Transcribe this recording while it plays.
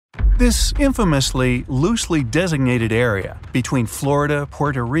This infamously loosely designated area between Florida,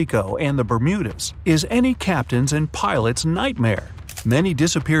 Puerto Rico, and the Bermudas is any captain's and pilot's nightmare. Many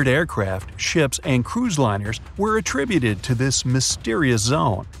disappeared aircraft, ships, and cruise liners were attributed to this mysterious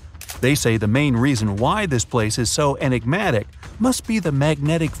zone. They say the main reason why this place is so enigmatic must be the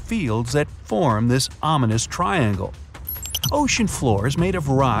magnetic fields that form this ominous triangle. Ocean floor is made of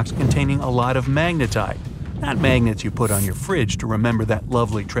rocks containing a lot of magnetite. Not magnets you put on your fridge to remember that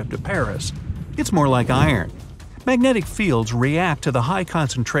lovely trip to Paris. It's more like iron. Magnetic fields react to the high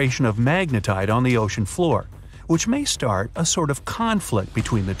concentration of magnetite on the ocean floor, which may start a sort of conflict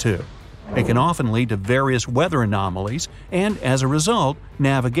between the two. It can often lead to various weather anomalies and, as a result,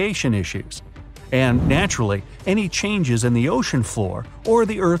 navigation issues. And naturally, any changes in the ocean floor or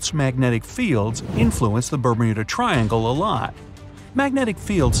the Earth's magnetic fields influence the Bermuda Triangle a lot. Magnetic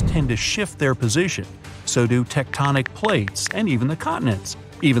fields tend to shift their position, so do tectonic plates and even the continents,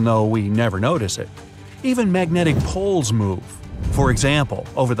 even though we never notice it. Even magnetic poles move. For example,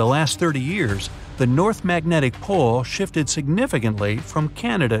 over the last 30 years, the North Magnetic Pole shifted significantly from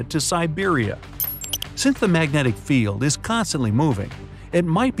Canada to Siberia. Since the magnetic field is constantly moving, it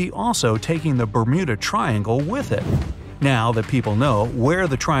might be also taking the Bermuda Triangle with it. Now that people know where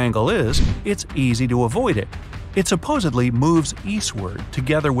the triangle is, it's easy to avoid it. It supposedly moves eastward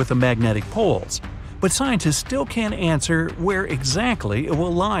together with the magnetic poles, but scientists still can't answer where exactly it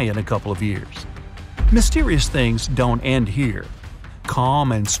will lie in a couple of years. Mysterious things don't end here.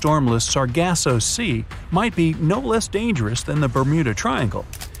 Calm and stormless Sargasso Sea might be no less dangerous than the Bermuda Triangle,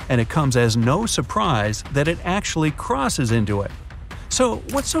 and it comes as no surprise that it actually crosses into it. So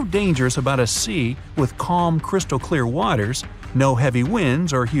what's so dangerous about a sea with calm, crystal-clear waters, no heavy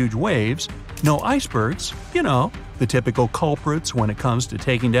winds or huge waves, no icebergs, the typical culprits when it comes to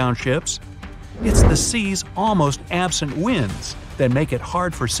taking down ships? It's the sea's almost absent winds that make it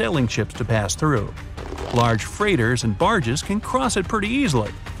hard for sailing ships to pass through. Large freighters and barges can cross it pretty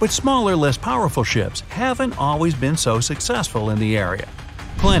easily, but smaller, less powerful ships haven't always been so successful in the area.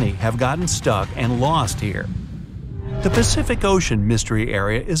 Plenty have gotten stuck and lost here. The Pacific Ocean Mystery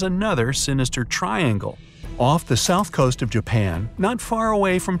Area is another sinister triangle. Off the south coast of Japan, not far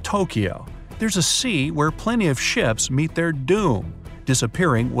away from Tokyo, there's a sea where plenty of ships meet their doom,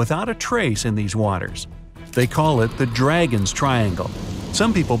 disappearing without a trace in these waters. They call it the Dragon's Triangle.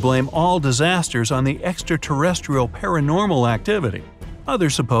 Some people blame all disasters on the extraterrestrial paranormal activity.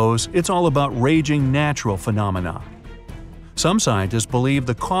 Others suppose it's all about raging natural phenomena. Some scientists believe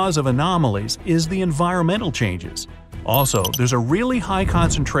the cause of anomalies is the environmental changes. Also, there's a really high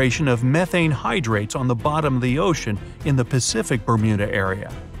concentration of methane hydrates on the bottom of the ocean in the Pacific Bermuda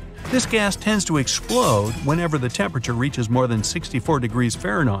area. This gas tends to explode whenever the temperature reaches more than 64 degrees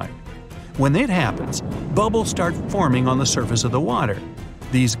Fahrenheit. When it happens, bubbles start forming on the surface of the water.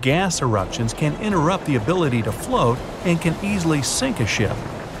 These gas eruptions can interrupt the ability to float and can easily sink a ship.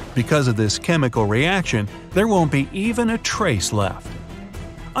 Because of this chemical reaction, there won't be even a trace left.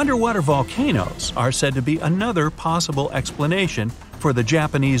 Underwater volcanoes are said to be another possible explanation for the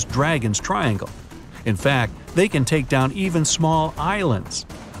Japanese Dragon's Triangle. In fact, they can take down even small islands.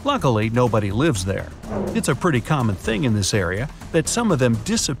 Luckily, nobody lives there. It's a pretty common thing in this area that some of them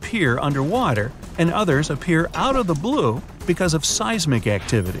disappear underwater and others appear out of the blue because of seismic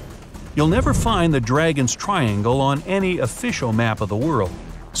activity. You'll never find the Dragon's Triangle on any official map of the world,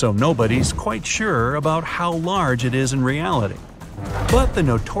 so nobody's quite sure about how large it is in reality. But the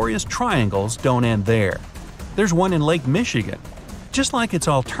notorious triangles don't end there. There's one in Lake Michigan. Just like its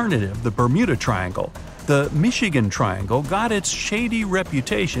alternative, the Bermuda Triangle, the Michigan Triangle got its shady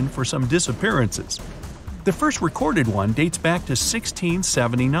reputation for some disappearances. The first recorded one dates back to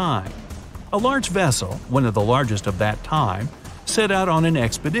 1679. A large vessel, one of the largest of that time, set out on an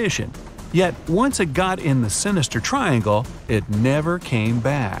expedition. Yet once it got in the sinister triangle, it never came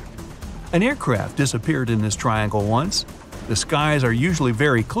back. An aircraft disappeared in this triangle once. The skies are usually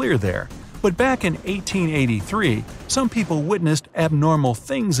very clear there, but back in 1883, some people witnessed abnormal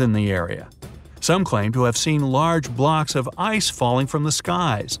things in the area. Some claim to have seen large blocks of ice falling from the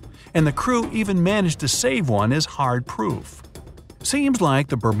skies, and the crew even managed to save one as hard proof. Seems like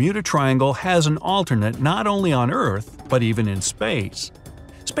the Bermuda Triangle has an alternate not only on Earth, but even in space.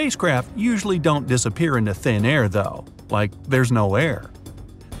 Spacecraft usually don't disappear into thin air though, like there's no air.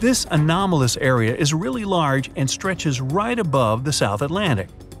 This anomalous area is really large and stretches right above the South Atlantic.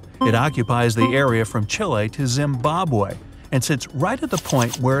 It occupies the area from Chile to Zimbabwe and sits right at the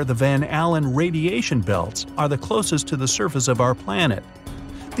point where the Van Allen radiation belts are the closest to the surface of our planet.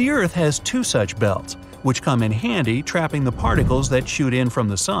 The Earth has two such belts, which come in handy trapping the particles that shoot in from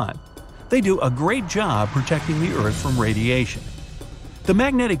the sun. They do a great job protecting the Earth from radiation. The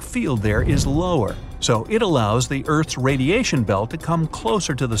magnetic field there is lower, so it allows the Earth's radiation belt to come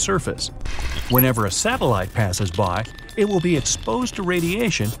closer to the surface. Whenever a satellite passes by, it will be exposed to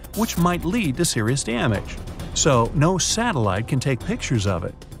radiation, which might lead to serious damage. So no satellite can take pictures of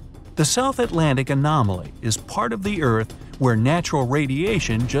it. The South Atlantic anomaly is part of the Earth where natural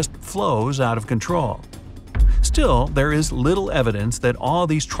radiation just flows out of control. Still, there is little evidence that all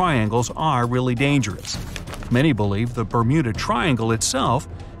these triangles are really dangerous. Many believe the Bermuda Triangle itself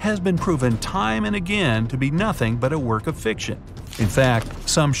has been proven time and again to be nothing but a work of fiction. In fact,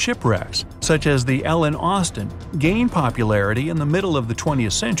 some shipwrecks, such as the Ellen Austin, gained popularity in the middle of the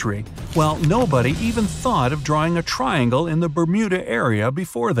 20th century, while nobody even thought of drawing a triangle in the Bermuda area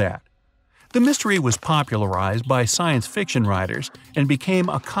before that. The mystery was popularized by science fiction writers and became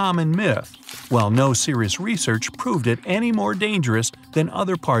a common myth, while no serious research proved it any more dangerous than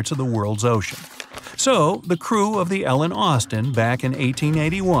other parts of the world's ocean. So, the crew of the Ellen Austin back in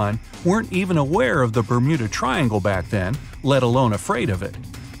 1881 weren't even aware of the Bermuda Triangle back then, let alone afraid of it.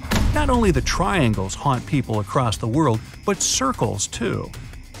 Not only the triangles haunt people across the world, but circles too.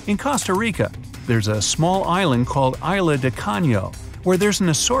 In Costa Rica, there's a small island called Isla de Caño, where there's an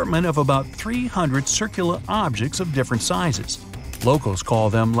assortment of about 300 circular objects of different sizes. Locals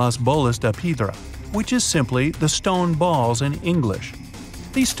call them Las Bolas de Piedra, which is simply the stone balls in English.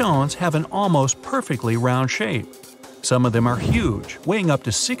 These stones have an almost perfectly round shape. Some of them are huge, weighing up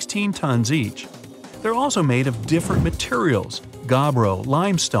to 16 tons each. They're also made of different materials – gabbro,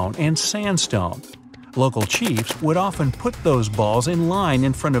 limestone, and sandstone. Local chiefs would often put those balls in line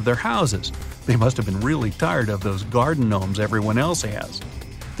in front of their houses. They must have been really tired of those garden gnomes everyone else has.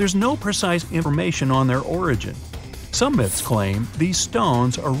 There's no precise information on their origin. Some myths claim these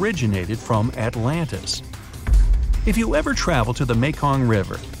stones originated from Atlantis. If you ever travel to the Mekong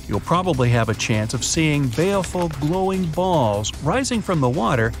River, you'll probably have a chance of seeing baleful glowing balls rising from the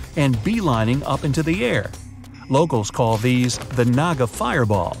water and beelining up into the air. Locals call these the Naga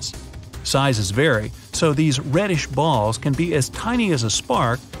fireballs. Sizes vary, so these reddish balls can be as tiny as a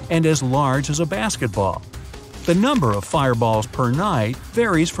spark and as large as a basketball. The number of fireballs per night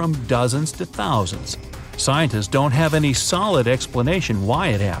varies from dozens to thousands. Scientists don't have any solid explanation why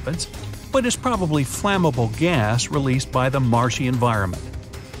it happens, but it's probably flammable gas released by the marshy environment.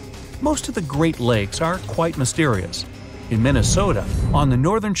 Most of the Great Lakes are quite mysterious. In Minnesota, on the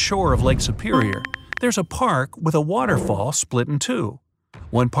northern shore of Lake Superior, there's a park with a waterfall split in two.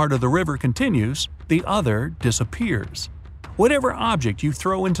 One part of the river continues, the other disappears. Whatever object you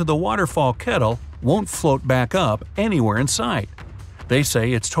throw into the waterfall kettle won't float back up anywhere in sight. They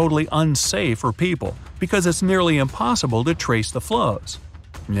say it's totally unsafe for people because it's nearly impossible to trace the flows.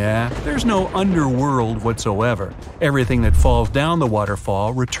 Nah, there's no underworld whatsoever. Everything that falls down the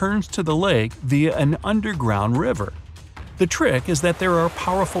waterfall returns to the lake via an underground river. The trick is that there are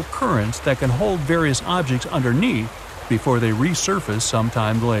powerful currents that can hold various objects underneath before they resurface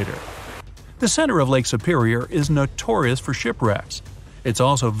sometime later. The center of Lake Superior is notorious for shipwrecks. It's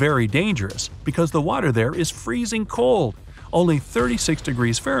also very dangerous because the water there is freezing cold, only 36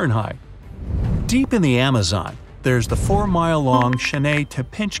 degrees Fahrenheit. Deep in the Amazon, there's the 4-mile-long Chene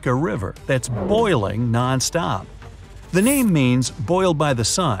Tepinchka River that's boiling non-stop. The name means boiled by the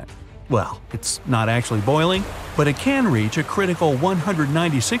sun. Well, it's not actually boiling, but it can reach a critical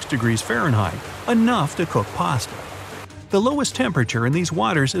 196 degrees Fahrenheit, enough to cook pasta. The lowest temperature in these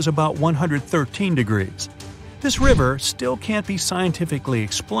waters is about 113 degrees. This river still can't be scientifically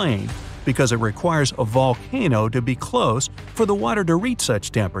explained because it requires a volcano to be close for the water to reach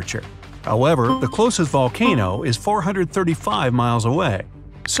such temperature. However, the closest volcano is 435 miles away.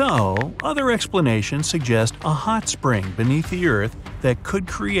 So, other explanations suggest a hot spring beneath the Earth that could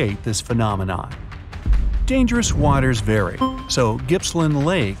create this phenomenon. Dangerous waters vary, so Gippsland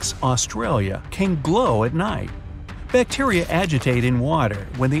Lakes, Australia, can glow at night. Bacteria agitate in water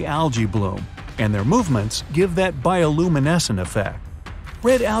when the algae bloom, and their movements give that bioluminescent effect.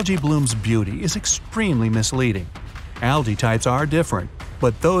 Red algae bloom's beauty is extremely misleading. Algae types are different,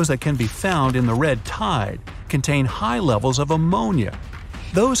 but those that can be found in the red tide contain high levels of ammonia.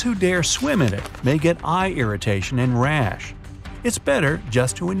 Those who dare swim in it may get eye irritation and rash. It's better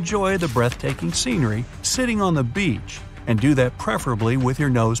just to enjoy the breathtaking scenery sitting on the beach, and do that preferably with your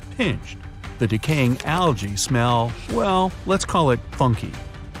nose pinched. The decaying algae smell, well, let's call it funky.